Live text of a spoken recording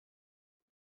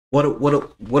What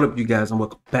up, you guys, and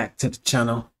welcome back to the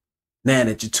channel. Now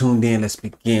that you tuned in, let's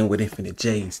begin with Infinite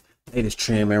J's latest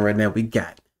trend, man. Right now, we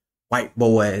got White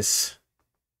Boyz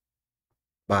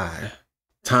by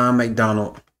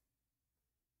MacDonald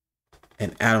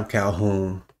and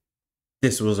Calhoun.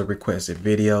 This was a requested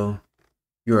video.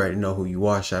 You already know who you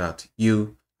are. Shout out to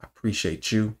you. I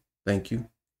appreciate you. Thank you.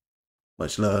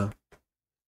 Much love.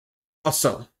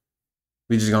 Also,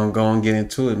 we just gonna go and get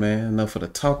into it, man. Enough of the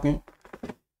talking.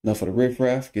 Enough of the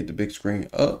riffraff. Get the big screen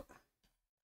up.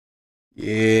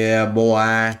 Yeah,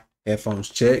 boy. Headphones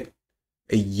check.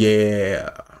 Yeah.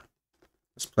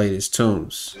 Let's play these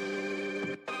tunes.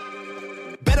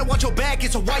 Better watch your back.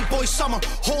 It's a white boy summer.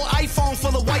 Whole iPhone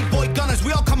full of white boy gunners.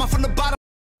 We all come up from the bottom.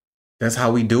 That's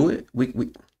how we do it. We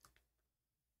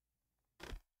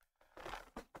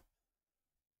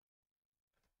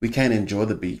can't enjoy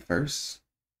the beat first.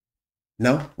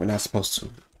 No, we're not supposed to.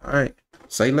 All right.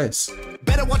 Say less.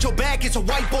 Better watch your back, it's a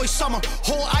white boy summer.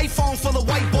 Whole iPhone full of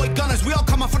white boy gunners. We all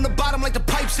come up from the bottom like the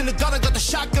pipes in the gutter. Got the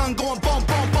shotgun going bum,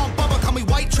 bum, bum, bum. Call me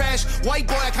white trash. White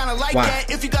boy, I kinda like that.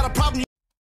 If you got a problem.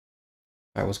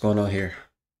 All right, what's going on here?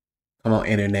 Come on,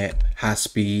 internet, high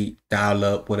speed, dial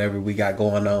up, whatever we got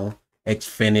going on.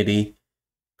 Xfinity.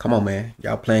 Come on, man.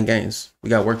 Y'all playing games. We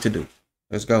got work to do.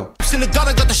 Let's go. In the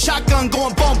gutter, got the shotgun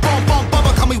going bum, bum, bum,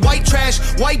 bum. Call me white trash.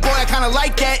 White boy, I kinda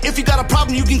like that. If you got a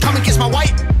problem, you can come and kiss my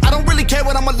white. I don't really care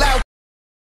what I'm allowed.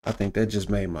 I think that just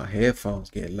made my headphones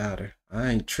get louder. I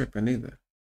ain't tripping either.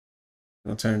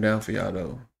 I'm gonna turn it down for y'all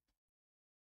though.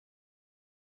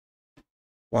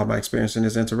 Why am I experiencing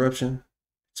this interruption?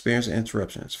 Experiencing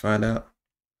interruptions. Find out.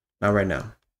 Not right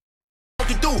now.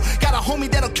 Got a homie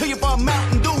that'll kill you for a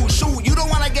Mountain Dew. Shoot, you don't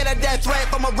wanna get a death threat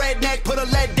from a redneck. Put a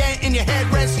lead dent in your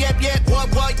headrest. Yep,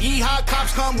 what, yeehaw,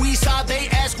 cops come, we saw, they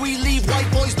ask, we leave. White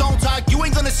boys don't talk, you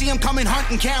ain't gonna see them coming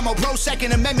hunting camo. Pro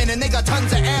Second Amendment and they got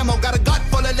tons of ammo. Got a gut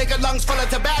full of liquor, lungs full of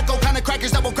tobacco. Kind of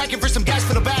crackers double cracking for some gas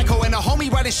for the backhoe. And a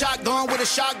homie riding shotgun with a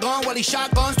shotgun while he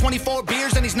shotguns 24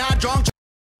 beers and he's not drunk.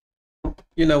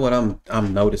 You know what,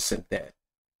 I'm noticing that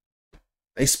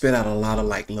they spit out a lot of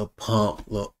like Lil Pump,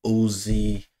 Lil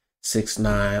Uzi,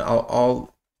 6ix9ine,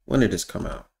 all. When did this come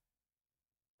out?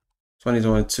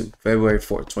 2022, February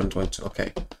 4th, 2022.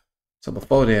 Okay. So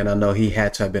before then, I know he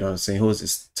had to have been on the scene. Who is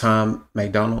this?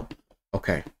 MacDonald?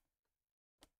 Okay.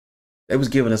 They was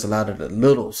giving us a lot of the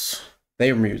littles,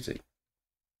 their music.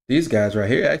 These guys right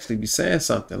here actually be saying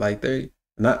something. Like they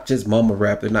not just mumble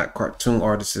rap. They're not cartoon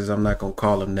artists. I'm not going to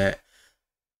call them that.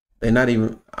 They're not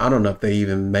even, I don't know if they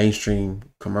even mainstream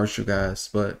commercial guys,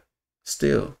 but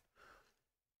still,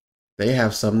 they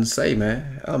have something to say,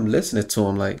 man. I'm listening to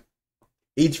them. Like,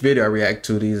 each video I react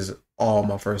to, these is all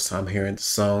my first time hearing the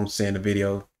song, seeing the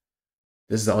video.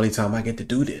 This is the only time I get to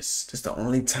do this. This is the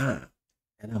only time.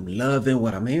 And I'm loving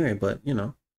what I'm hearing, but, you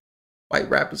know, white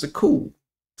rappers are cool,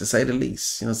 to say the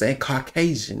least. You know what I'm saying?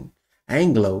 Caucasian,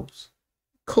 Anglos,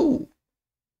 cool.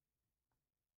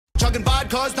 Chugging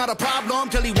vodka's not a problem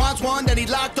till he wants one, then he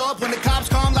locked up when the cops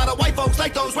come. Lot of white folks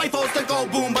like those white folks that go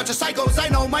boom. Bunch of psychos I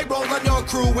know might roll on your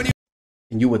crew when you.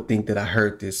 And you would think that I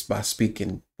heard this by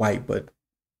speaking white, but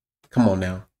come on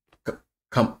now.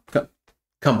 Come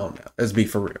on now. Let's be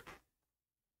for real.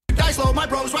 Die slow, my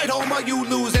bros right home while you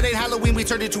lose. It ain't Halloween, we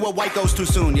turned into a white ghost too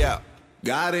soon, yeah.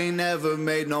 God ain't never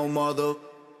made no mother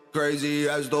crazy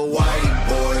as the white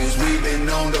boys. We've been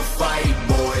known to fight,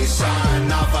 boys.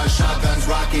 Sign off our shotguns,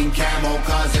 rocking camo,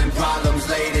 causing problems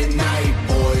late at night,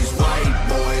 boys. White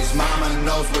boys, mama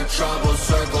knows we're trouble,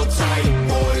 circle tight,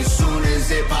 boys. Soon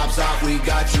as it pops off, we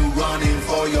got you running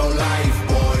for your life,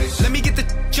 boys. Let me get the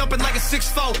jumping like a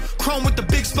 6'4", chrome with the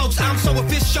big spokes. I'm so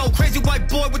official, crazy white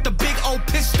boy with the big old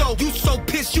pistol. You so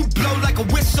pissed, you blow like a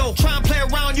whistle. Try and play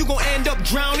around, you gon' end up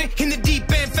drowning in the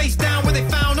deep end, face down where they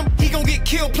found him. He gon' get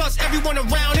killed, plus everyone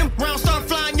around him. Rounds start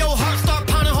flying, your heart start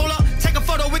pounding. Hold up, take a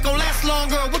photo, it gon' last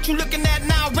longer. What you looking at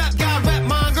now? Rap guy, rap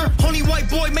monger. Only white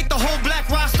boy make the whole black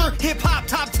roster. Hip hop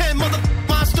top 10 mother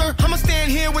monster. I'ma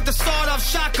stand here with the sawed off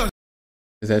shotgun.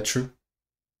 Is that true?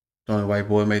 The only white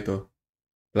boy made the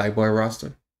black boy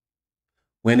roster?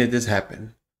 When did this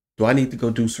happen? Do I need to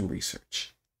go do some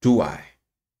research? Do I?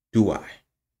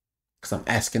 Because I'm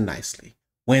asking nicely.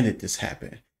 When did this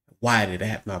happen? Why did it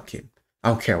happen? No, I'm kidding. I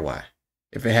don't care why.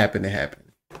 If it happened, it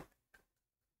happened.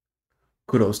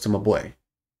 Kudos to my boy.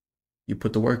 You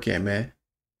put the work in, man.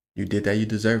 You did that. You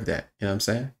deserve that. You know what I'm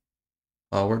saying?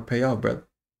 All work pay off, brother.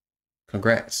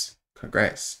 Congrats.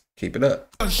 Keep it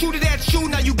up. Shoot it at you,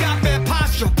 now you got bad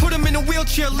posture. Put him in a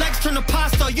wheelchair, legs turn to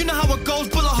pasta. You know how it goes,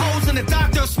 bullet holes in the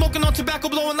doctor. Smoking on tobacco,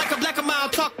 blowing like a black a mile.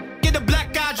 Talk, get a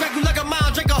black guy, drag you like a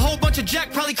mile. Drink a whole bunch of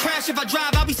Jack, probably crash if I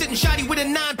drive. I'll be sitting shoddy with a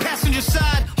 9-passenger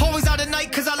side. Always out at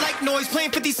night, cause I like boys.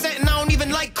 Playing 50 cent and I don't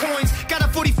even like coins. Got a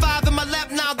 45 in my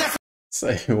lap now, that's...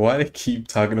 Say, why they keep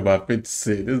talking about 50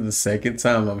 Cent? This is the second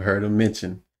time I've heard him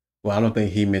mention. Well, I don't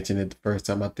think he mentioned it the first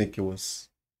time. I think it was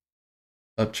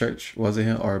Upchurch, was it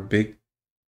him? Or Big,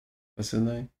 what's his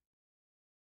name?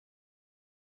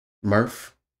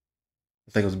 Murph?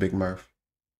 I think it was Big Murph,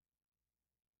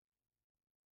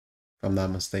 if I'm not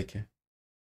mistaken.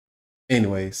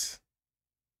 Anyways,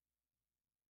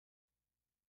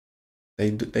 they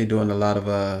doing a lot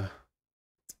of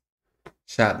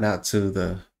shouting out to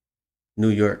the New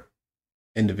York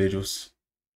individuals.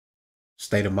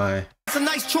 State of mind. It's a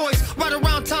nice choice. Right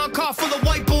around town, car full of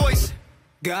white boys.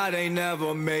 God ain't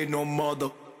never made no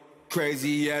mother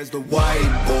crazy as the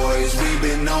white boys. We've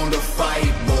been known to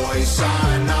fight, boys.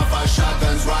 Sign off our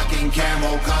shotguns, rocking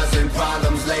camo, causing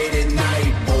problems late at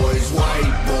night, boys.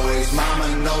 White boys,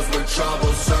 mama knows we're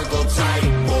trouble, circle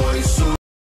tight,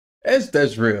 boys.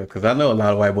 That's real, because I know a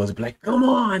lot of white boys be like, come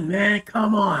on, man,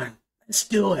 come on. Let's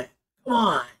do it. Come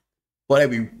on. Boy,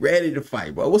 they be ready to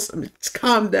fight, bro. Just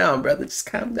calm down, brother. Just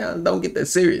calm down. Don't get that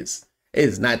serious.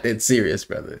 It's not that serious,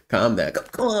 brother. Calm down.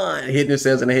 Come on. Hitting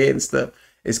yourselves in the head and stuff.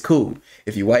 It's cool.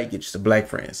 If you're white, get you some black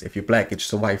friends. If you're black, get you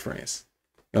some white friends.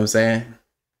 You know what I'm saying?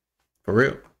 For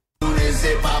real. As soon as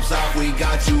it pops off, we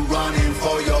got you running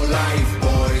for your life,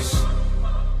 boys.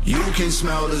 You can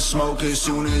smell the smoke as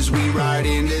soon as we ride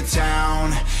into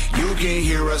town. You can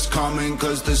hear us coming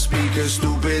cause the speaker's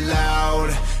stupid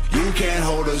loud. You can't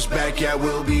hold us back, yeah,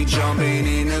 we'll be jumping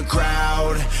in the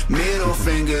crowd. Middle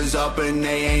fingers up and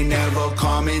they ain't never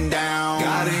coming down.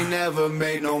 God ain't never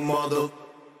made no mother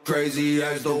crazy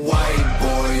as the white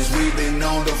boys. We've been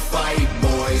known to fight,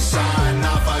 boys. Sign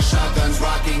off our shotguns,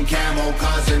 rocking camo,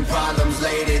 causing problems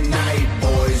late at night,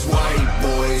 boys. White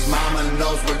boys, mama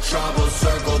knows we're trouble,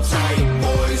 circle tight,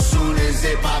 boys. Soon as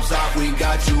it pops off, we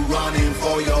got you running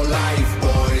for your life,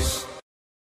 boys.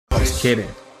 I was kidding.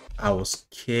 I was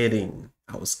kidding.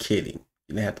 I was kidding.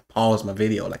 You didn't have to pause my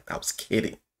video like I was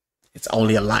kidding. It's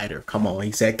only a lighter. Come on.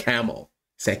 He said camel.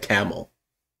 He said camel.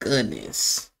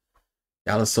 Goodness.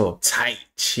 Y'all are so tight.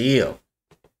 Chill.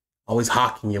 Always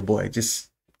hawking your boy. Just,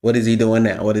 what is he doing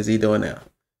now? What is he doing now?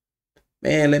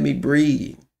 Man, let me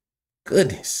breathe.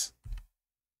 Goodness.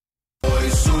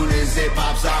 As soon as it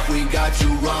pops off, we got you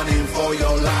running for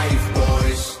your life,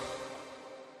 boys.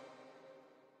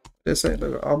 This ain't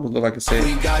almost look like it said.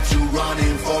 We got you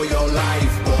running for your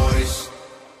life, boys.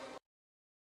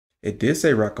 It did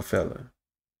say Rockefeller.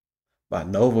 By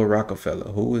Nova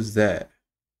Rockefeller. Who is that?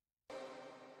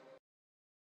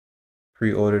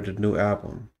 Pre-ordered the new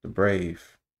album, The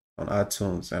Brave, on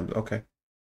iTunes. Okay.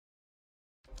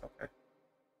 Okay.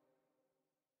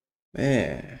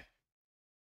 Man.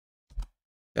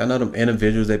 Y'all know them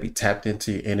individuals that be tapped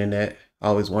into your internet,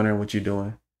 always wondering what you're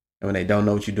doing. And when they don't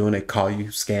know what you're doing, they call you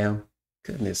scam.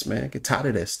 Goodness, man. Get tired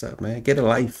of that stuff, man. Get a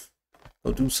life.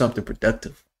 Go do something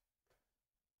productive.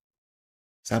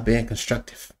 Stop being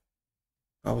constructive.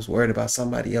 I was worried about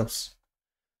somebody else.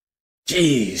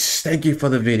 Jeez, thank you for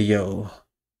the video.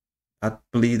 I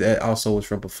believe that also was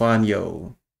from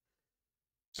Bufanio.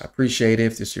 I appreciate it.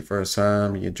 If this is your first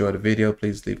time and you enjoyed the video,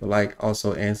 please leave a like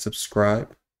also and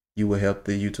subscribe. You will help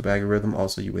the YouTube algorithm.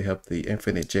 Also, you will help the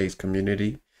Infinite J's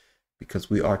community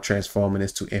because we are transforming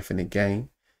this to Infinite Gang.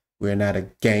 We're not a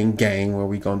gang where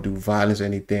we're going to do violence or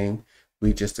anything.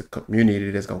 We just a community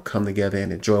that's going to come together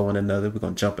and enjoy one another. We're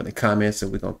going to jump in the comments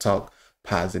and we're going to talk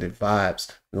positive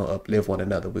vibes. We're going to uplift one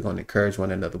another. We're going to encourage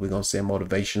one another. We're going to send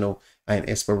motivational and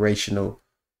inspirational,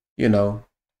 you know,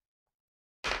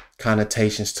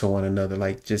 connotations to one another.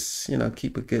 Like just, you know,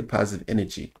 keep a good positive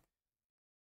energy.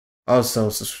 Also,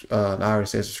 I already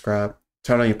said subscribe.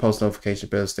 Turn on your post notification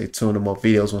bell. Stay tuned to more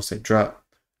videos once they drop.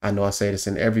 I know I say this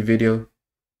in every video,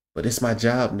 but it's my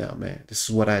job now, man. This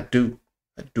is what I do.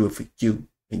 I do it for you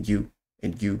and you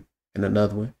and you and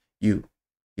another one. You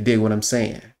dig what I'm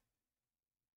saying?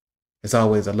 As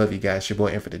always, I love you guys. Your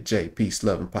boy Infinite J. Peace,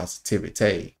 love, and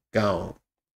positivity. Gone.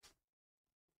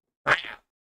 Bye.